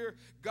hear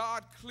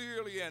God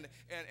clearly and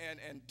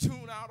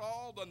tune out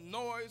all the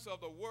noise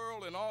of the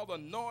world and all the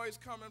noise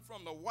coming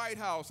from the White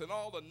House and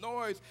all the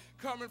noise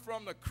coming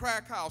from the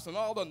crack house and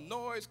all the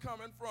noise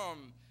coming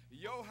from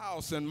your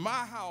house and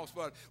my house,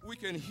 but we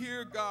can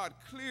hear God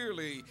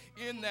clearly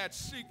in that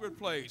secret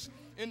place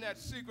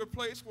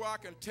where I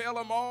can tell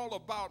him all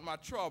about my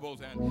troubles,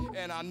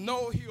 and I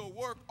know he'll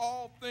work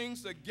all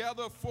things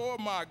together for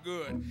my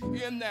good.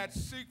 In that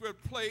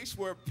secret place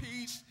where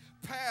peace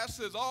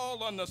passes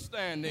all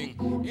understanding,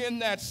 in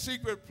that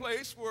secret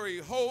place where he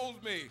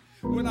holds me.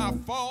 When I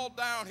fall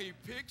down, he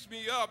picks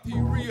me up. He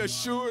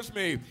reassures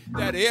me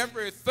that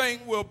everything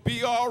will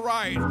be all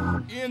right.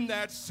 In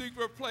that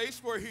secret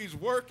place where he's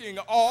working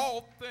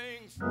all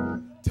things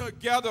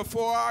together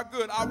for our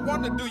good. I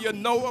wonder, do you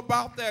know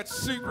about that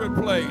secret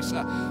place?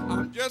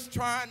 I'm just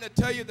trying to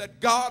tell you that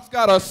God's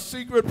got a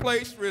secret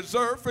place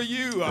reserved for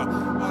you,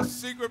 a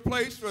secret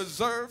place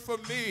reserved for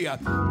me.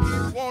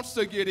 He wants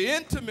to get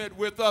intimate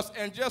with us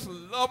and just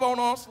love on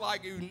us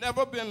like you've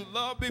never been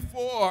loved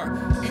before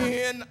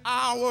in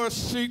our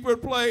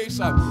secret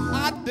place.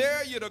 I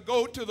dare you to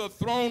go to the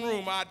throne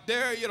room. I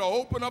dare you to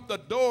open up the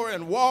door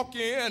and walk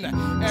in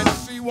and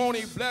see, won't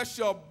he bless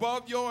you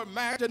above your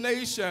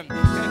imagination,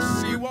 and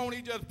see, won't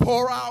he just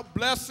pour out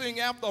blessing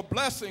after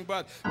blessing.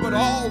 But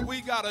all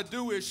we got to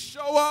do is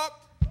show up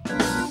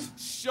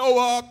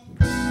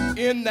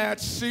in that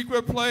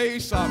secret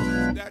place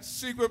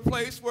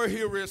where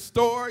he'll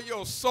restore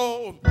your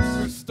soul,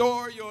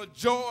 restore your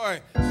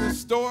joy,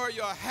 restore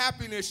your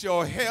happiness,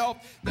 your health,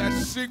 that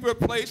secret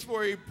place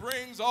where he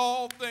brings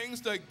all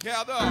things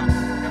together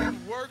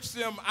and works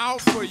them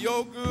out for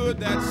your good,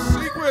 that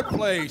secret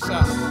place.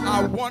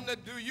 I wonder,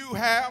 do you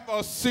have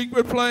a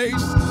secret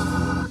place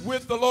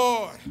with the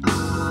Lord?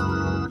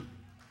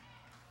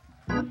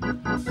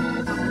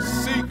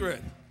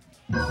 Secret.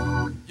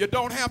 You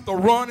don't have to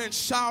run and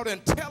shout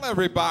and tell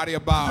everybody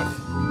about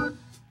it.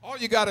 All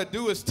you got to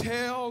do is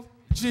tell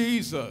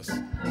Jesus,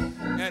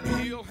 and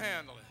he'll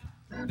handle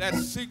it. That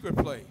secret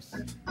place.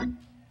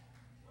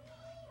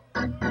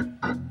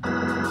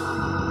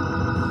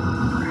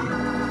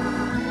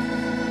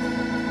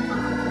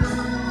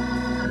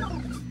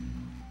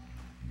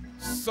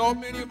 So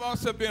many of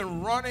us have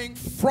been running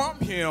from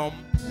him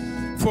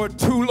for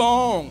too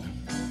long.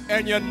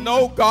 And you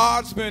know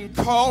God's been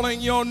calling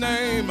your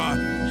name.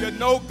 You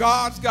know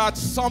God's got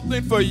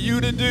something for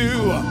you to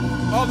do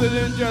other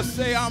than just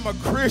say, I'm a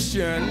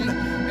Christian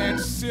and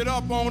sit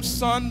up on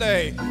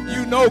Sunday.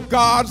 You know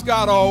God's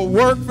got a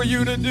work for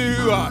you to do.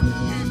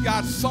 He's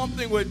got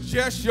something with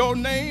just your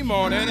name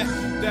on it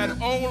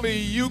that only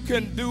you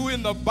can do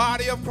in the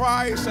body of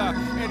Christ.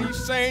 And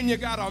he's saying you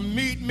got to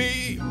meet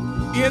me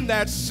in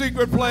that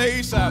secret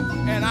place,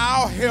 and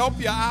I'll help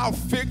you, I'll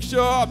fix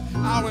you up,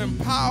 I'll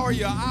empower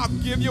you, I'll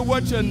give you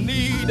what you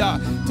need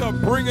to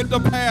bring it to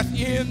pass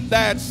in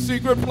that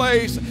secret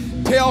place.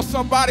 Tell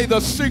somebody,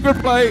 the secret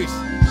place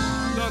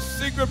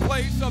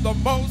of the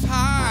Most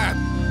High,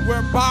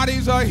 where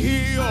bodies are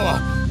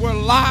healed, where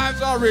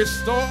lives are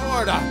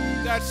restored,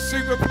 that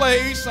secret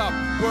place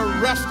where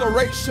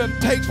restoration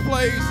takes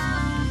place.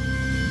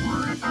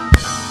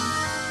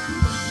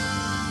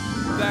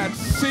 That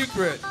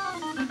secret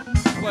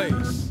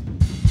place.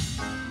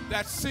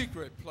 That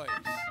secret place.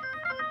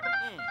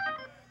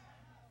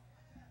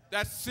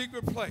 That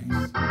secret place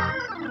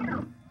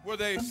where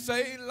they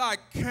say, like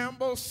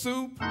Campbell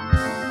soup,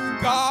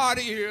 God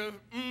is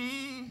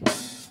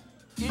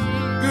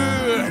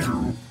good.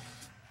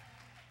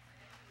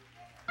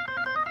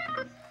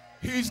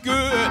 He's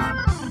good.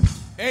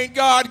 Ain't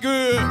God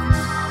good?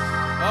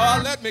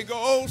 Oh, let me go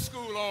old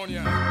school on you.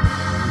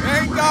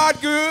 Ain't God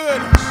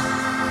good?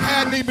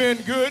 Hadn't he been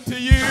good to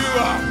you?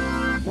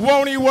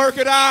 Won't he work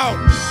it out?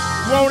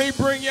 Won't he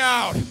bring you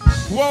out?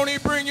 Won't he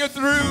bring you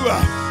through?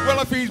 Well,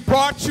 if he's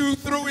brought you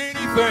through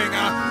anything,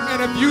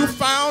 and if you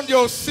found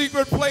your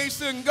secret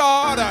place in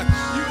God,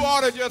 you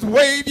ought to just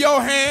wave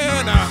your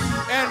hand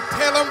and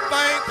tell him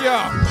thank you.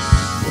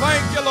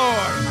 Thank you,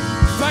 Lord.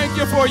 Thank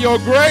you for your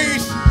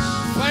grace.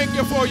 Thank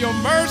you for your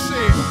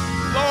mercy.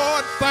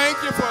 Lord,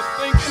 thank you for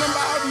thinking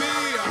about me.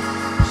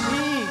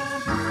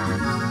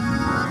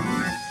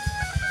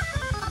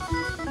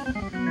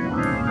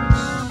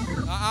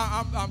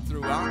 I'm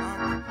through.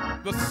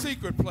 The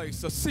secret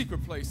place, the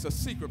secret place, the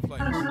secret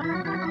place.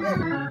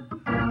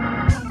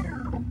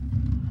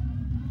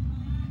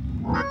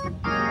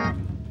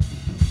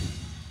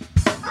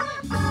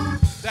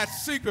 That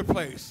secret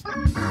place.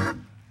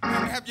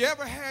 Have you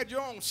ever had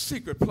your own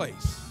secret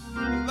place?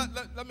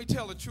 Let me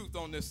tell the truth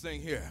on this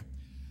thing here.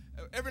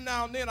 Every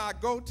now and then I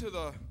go to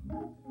the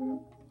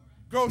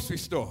grocery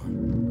store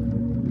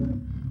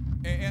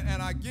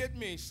and I get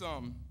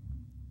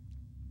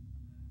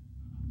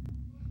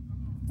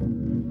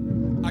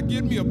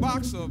me a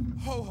box of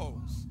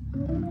Ho-Hos,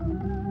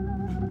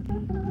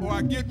 or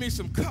I get me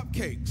some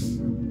cupcakes.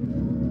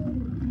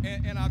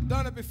 And I've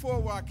done it before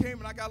where I came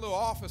and I got a little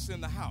office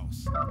in the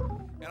house.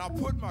 And I'll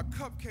put my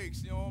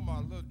cupcakes, on my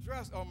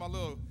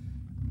little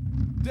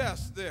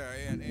desk there.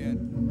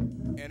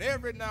 And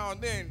every now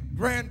and then,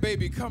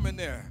 grandbaby come in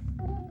there,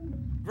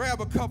 grab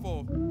a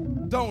couple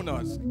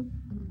donuts,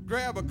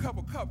 grab a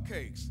couple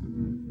cupcakes,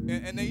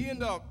 and they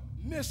end up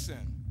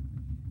missing.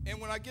 And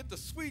when I get the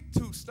sweet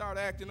tooth start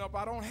acting up,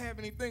 I don't have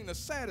anything to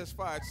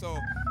satisfy it. So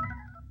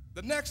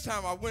The next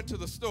time I went to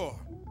the store,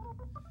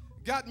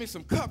 got me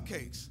some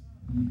cupcakes,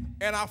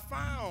 and I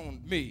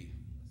found me.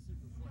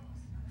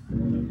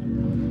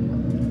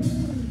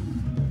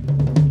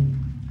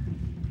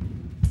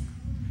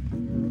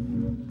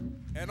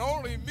 And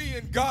only me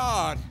and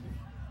God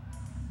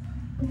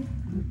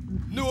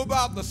knew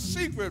about the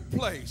secret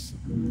place.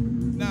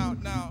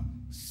 Now,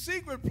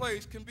 secret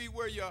place can be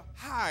where you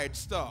hide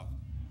stuff.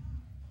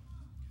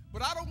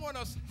 But I don't want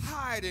us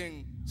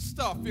hiding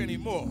stuff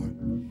anymore.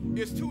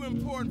 It's too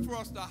important for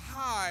us to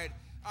hide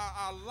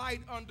our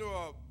light under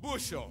a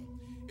bushel.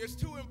 It's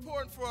too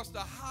important for us to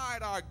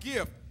hide our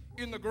gift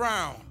in the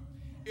ground.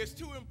 It's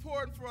too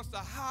important for us to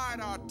hide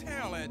our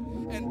talent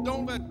and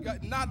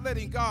not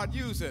letting God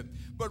use it.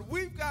 But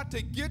we've got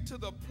to get to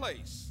the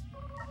place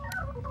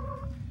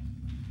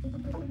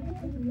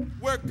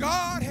where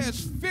God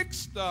has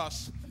fixed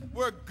us,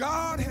 where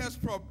God has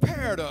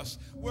prepared us,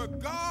 where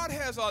God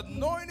has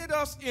anointed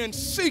us in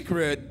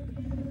secret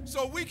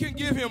so we can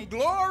give him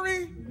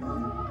glory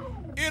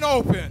in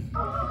open,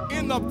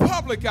 in the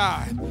public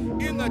eye,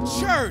 in the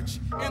church,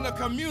 in the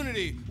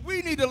community.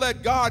 We need to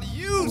let God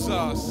use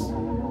us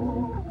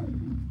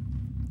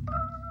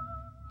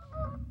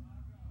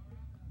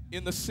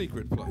in the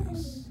secret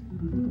place.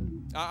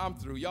 I'm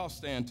through. Y'all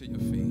stand to your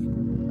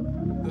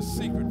feet. The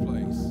secret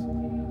place.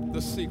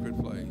 The secret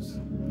place.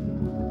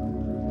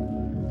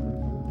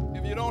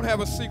 If you don't have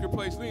a secret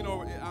place, lean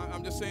over.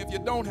 I'm just saying, if you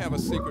don't have a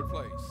secret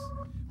place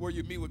where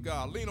you meet with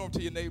God, lean over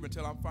to your neighbor and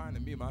tell him, I'm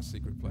finding me my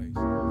secret place.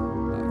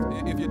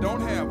 If you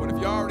don't have one,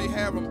 if you already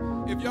have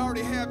them, if you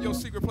already have your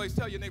secret place,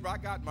 tell your neighbor, I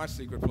got my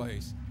secret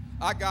place.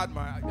 I got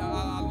my,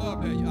 I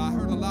love that. I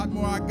heard a lot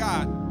more I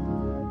got.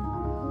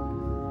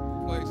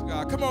 Praise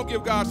God. Come on,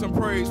 give God some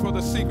praise for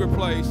the secret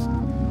place,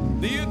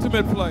 the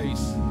intimate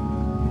place.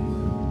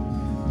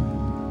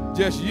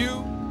 Just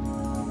you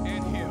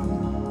and him.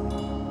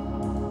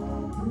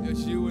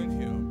 Just you and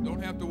him.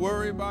 Don't have to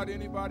worry about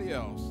anybody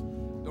else.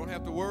 Don't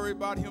have to worry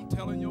about him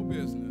telling your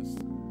business.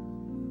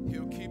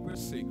 He'll keep it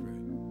secret.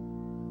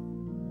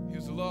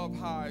 His love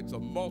hides a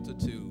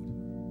multitude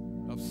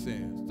of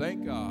sins.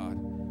 Thank God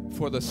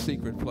for the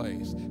secret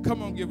place.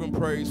 Come on, give him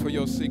praise for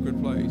your secret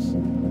place.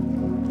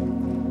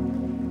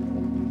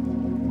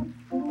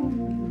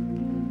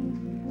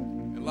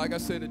 And like I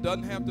said, it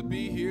doesn't have to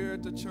be here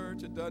at the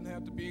church. It doesn't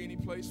have to be any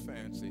place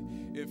fancy.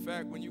 In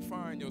fact, when you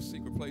find your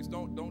secret place,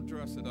 don't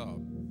dress it up.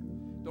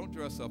 Don't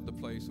dress up the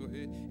place.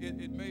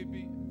 It may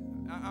be,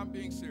 I'm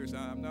being serious.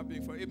 I'm not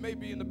being funny. It may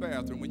be in the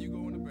bathroom. When you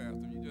go in the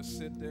bathroom, you just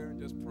sit there and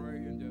just pray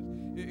and just,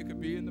 it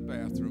could be in the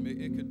bathroom.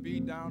 It could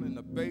be down in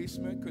the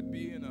basement. Could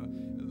be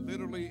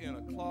literally in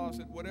a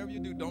closet. Whatever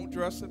you do, don't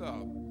dress it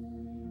up.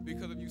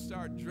 Because if you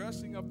start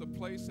dressing up the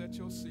place at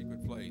your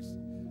secret place,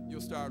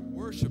 you'll start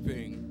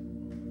worshiping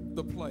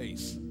the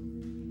place.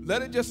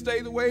 Let it just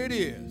stay the way it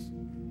is.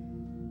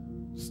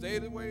 Stay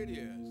the way it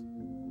is.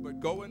 But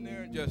go in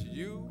there and just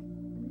you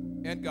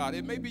and God.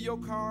 It may be your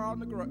car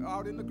out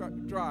in the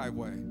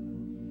driveway.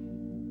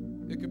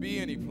 It could be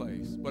any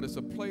place, but it's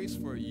a place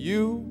for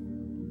you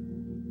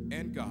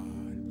and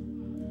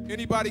God.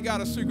 Anybody got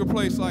a secret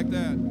place like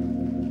that?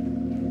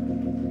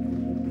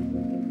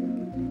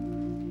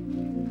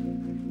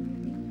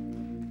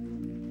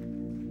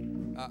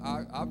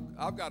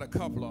 I've got a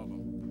couple of them.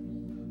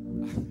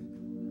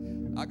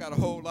 I got a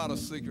whole lot of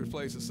secret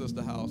places,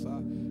 Sister House.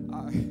 I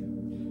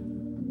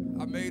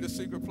made a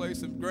secret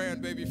place, and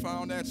grandbaby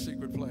found that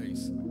secret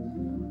place.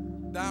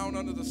 Down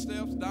under the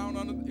steps,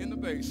 in the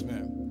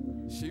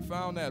basement. She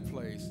found that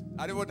place.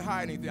 I didn't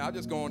hide anything. I was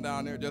just going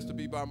down there just to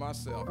be by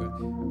myself. And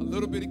a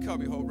little bitty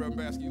cubby hole, Reverend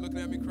Baskin. You're looking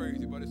at me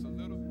crazy, but it's a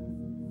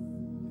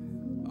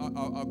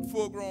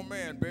full-grown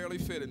man barely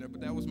fit in there,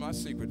 but that was my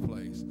secret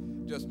place.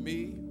 Just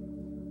me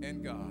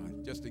and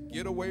God, just to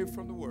get away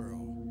from the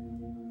world.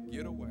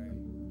 Get away,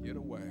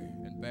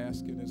 and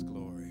bask in his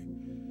glory.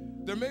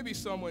 There may be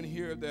someone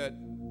here that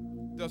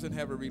doesn't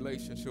have a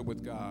relationship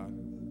with God.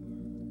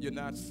 You're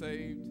not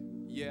saved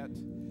yet,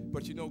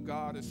 but you know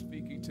God is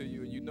speaking to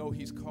you, and you know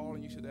he's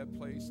calling you to that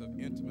place of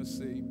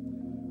intimacy,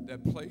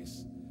 that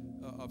place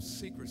of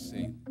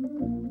secrecy,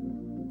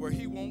 where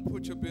he won't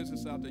put your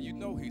business out there. You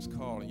know he's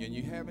calling you, and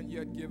you haven't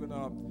yet given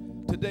up.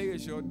 Today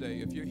is your day.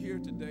 If you're here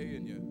today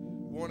and you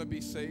want to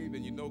be saved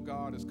and you know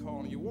God is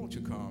calling you, won't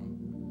you come?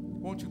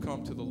 Won't you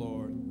come to the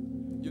Lord?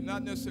 You're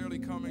not necessarily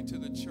coming to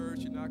the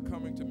church. You're not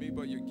coming to me,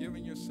 but you're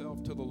giving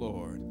yourself to the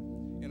Lord.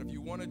 And if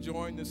you want to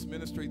join this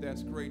ministry,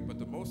 that's great. But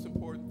the most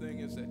important thing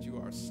is that you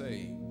are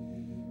saved,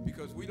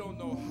 because we don't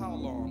know how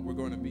long we're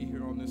going to be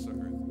here on this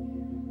earth.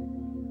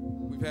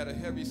 We've had a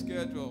heavy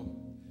schedule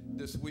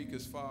this week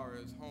as far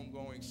as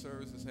homegoing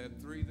services.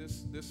 Had 3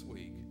 this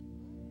week.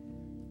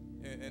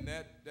 And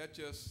that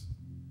just,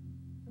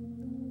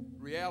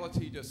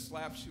 reality just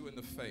slaps you in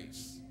the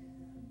face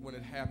when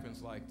it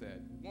happens like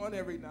that. One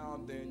every now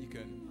and then you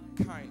can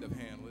kind of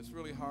handle. It's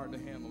really hard to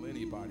handle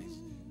anybody's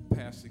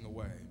passing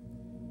away.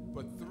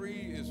 But 3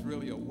 is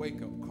really a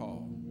wake-up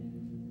call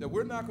that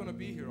we're not going to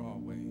be here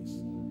always.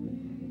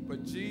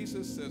 But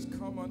Jesus says,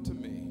 come unto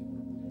me,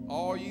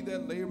 all ye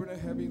that labor and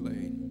are heavy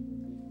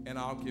laden, and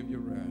I'll give you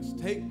rest.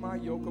 Take my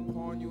yoke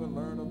upon you and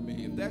learn of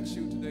me. If that's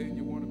you today and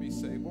you want to be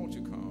saved, won't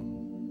you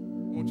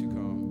come? Won't you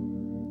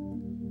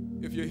come?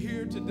 If you're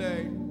here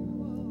today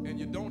and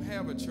you don't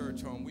have a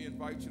church home, we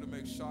invite you to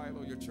make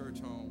Shiloh your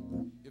church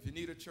home. If you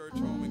need a church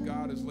home and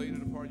God has laid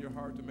it upon your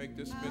heart to make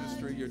this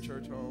ministry your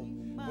church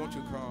home, won't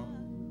you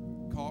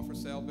come? Call for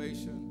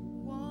salvation.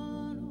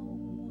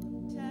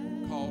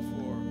 Call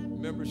for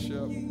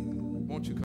membership. Won't you come?